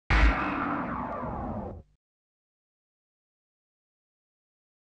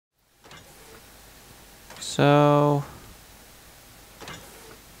So...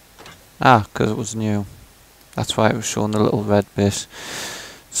 Ah, because it was new. That's why it was showing the little red bit.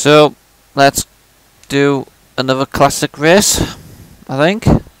 So, let's do another classic race, I think.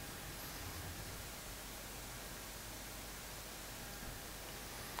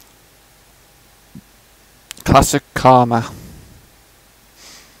 Classic Karma.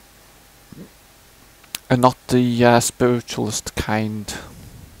 And not the spiritualist kind.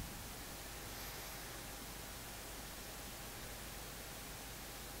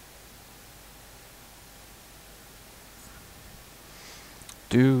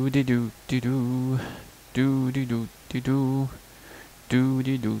 Do de do de do do de do de do do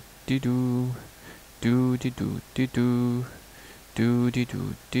de do de do do de do de do do de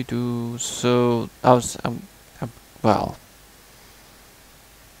do de do. So I was well,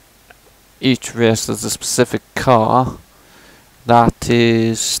 each race there's a specific car that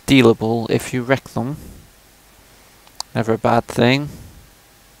is stealable if you wreck them. Never a bad thing.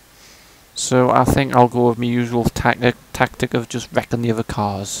 So I think I'll go with my usual tactic of just wrecking the other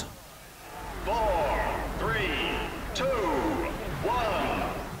cars. 4, 3, 2,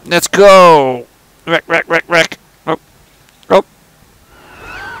 1. Let's go! Wreck, wreck, wreck, wreck! Oh, oh!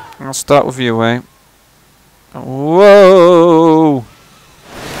 I'll start with you, eh? Whoa!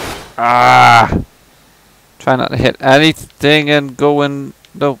 Ah! Try not to hit anything and go in.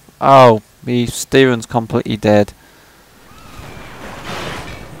 No. Oh, my steering's completely dead.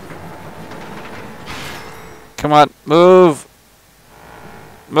 Come on, move!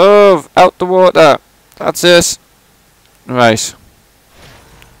 Move! Out the water! That's it! Right.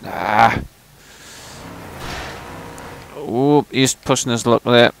 Ah. Ooh, he's pushing his luck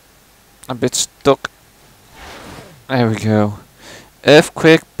there. A bit stuck. There we go.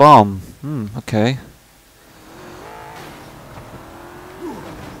 Earthquake bomb. Okay.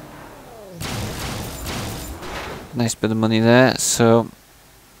 Nice bit of money there, so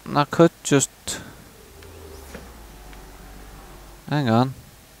I could just... Hang on.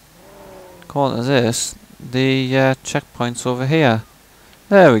 According to this, the checkpoint's over here.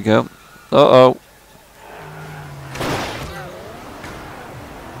 There we go. Uh-oh.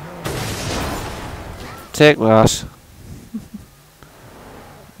 Take that.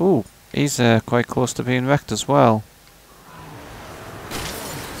 Ooh, he's quite close to being wrecked as well.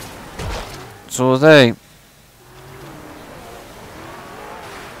 So are they.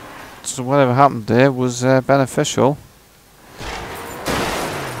 So whatever happened there was beneficial.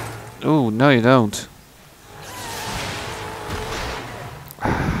 Ooh, no you don't.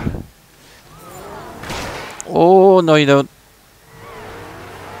 Oh, no you don't.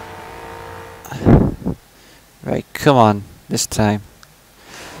 Right, come on, this time.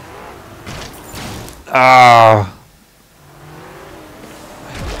 Ah.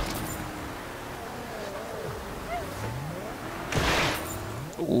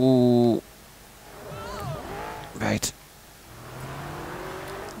 Ooh. Right.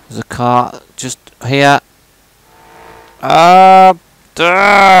 There's a car just here. Ah.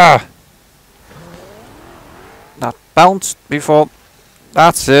 That bounced before.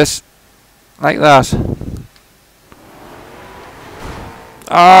 That's it. Like that.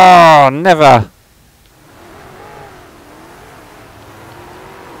 Oh, never.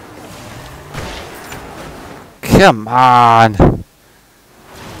 Come on.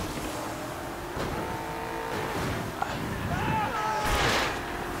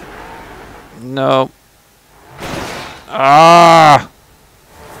 No. Ah.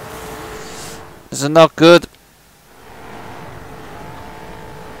 This is not good.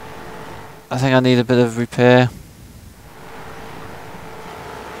 I think I need a bit of repair.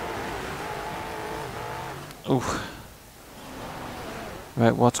 Oof.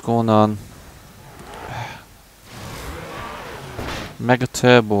 Right, what's going on? Mega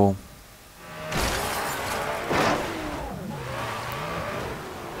turbo.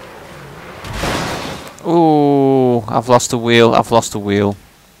 Ooh, I've lost a wheel. I've lost a wheel.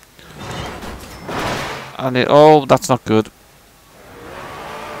 And it, oh, that's not good.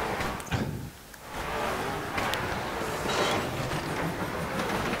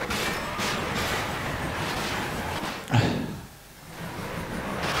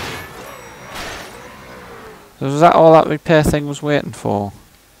 So was that all that repair thing was waiting for?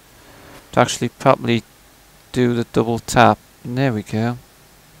 To actually properly do the double tap. And there we go.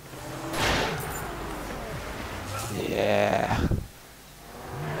 Yeah.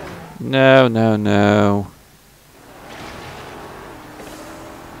 No, no, no.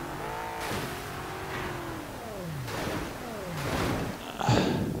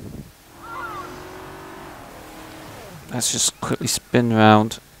 Let's just quickly spin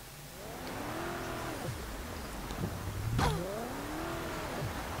round.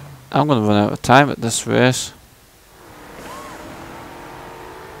 I'm going to run out of time at this race.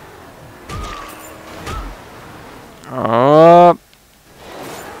 Oh,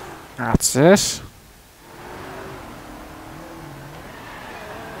 that's it.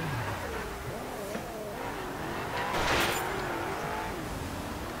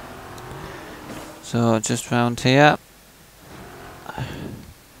 So just round here.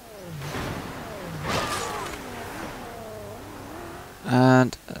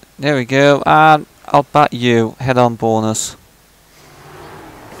 And there we go. And I'll bat you. Head on bonus.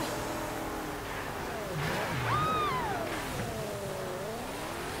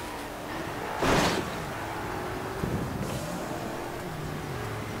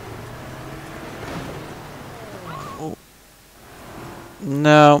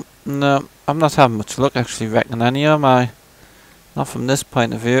 No, no, I'm not having much luck actually wrecking any, am I? Not from this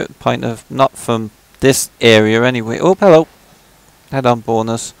point of view, not from this area anyway. Oh, hello. Head on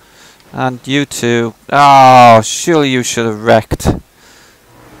bonus. And you two. Oh, surely you should have wrecked.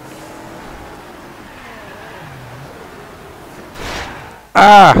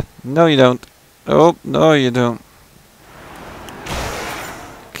 Ah, no you don't. Oh, no you don't.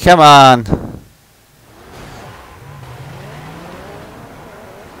 Come on.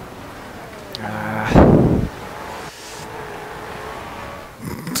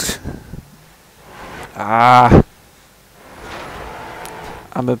 Ah,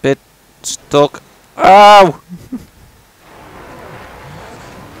 I'm a bit stuck. Ow!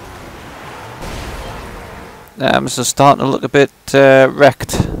 This is starting to look a bit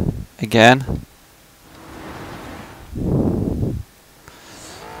wrecked again.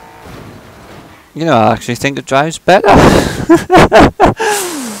 You know, I actually think it drives better.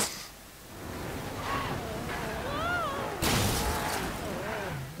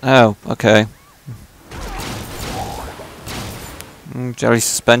 Oh, okay. Jelly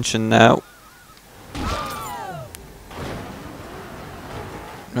suspension now.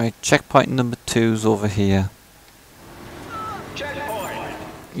 Right, checkpoint number 2's over here. Checkpoint.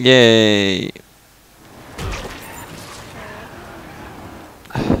 Yay!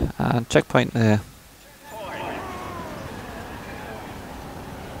 And checkpoint there.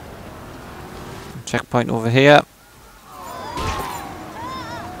 Checkpoint over here.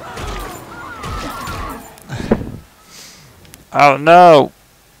 Oh no!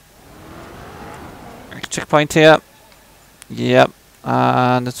 Checkpoint here. Yep.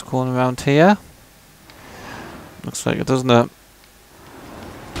 And it's going around here. Looks like it, doesn't it?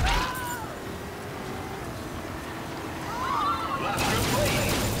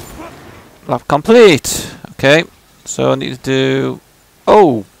 Lap complete. Okay. So I need to do...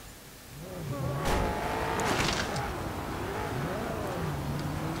 Oh!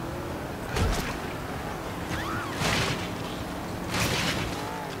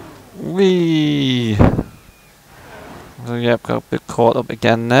 Whee! So yep, got a bit caught up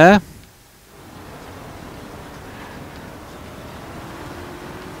again there.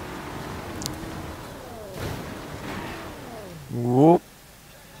 Whoop.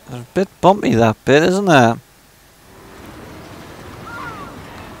 It's a bit bumpy that bit, isn't it?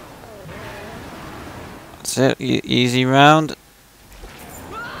 That's it, easy round.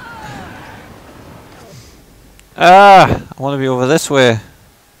 Ah! I want to be over this way.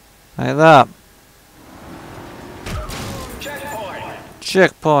 Like that.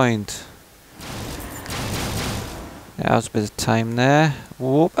 Checkpoint. Yeah, that was a bit of time there.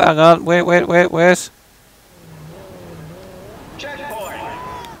 Whoop, hang on, wait. Checkpoint.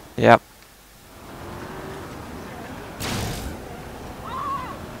 Yep.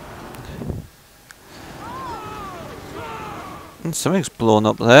 And something's blown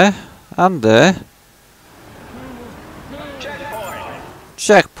up there. And there. Checkpoint.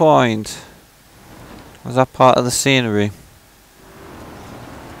 Checkpoint. Was that part of the scenery?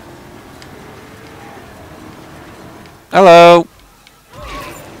 Hello.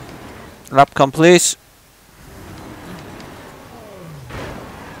 Lap complete.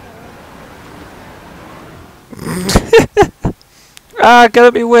 Ah, get out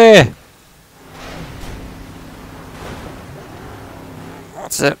of my way.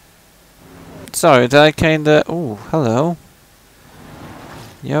 That's it. Sorry, did I kinda... Oh, hello.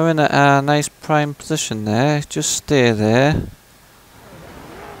 You're in a nice prime position there. Just stay there.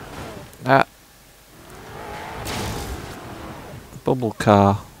 Ah. Bubble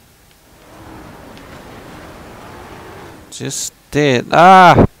car. Just stay.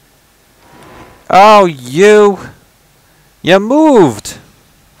 Ah! Oh, you! You moved!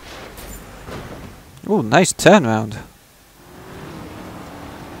 Oh, nice turnaround.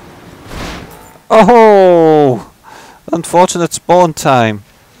 Oh! Unfortunate spawn time.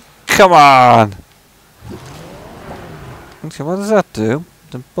 Come on! Okay, what does that do?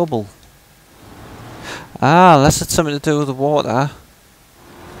 The bubble. Ah, unless it's something to do with the water.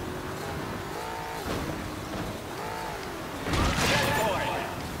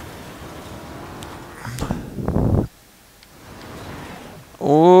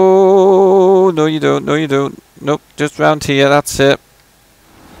 Oh, no you don't, no you don't. Nope, just round here, that's it.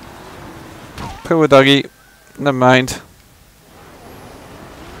 Poor doggy. Never mind.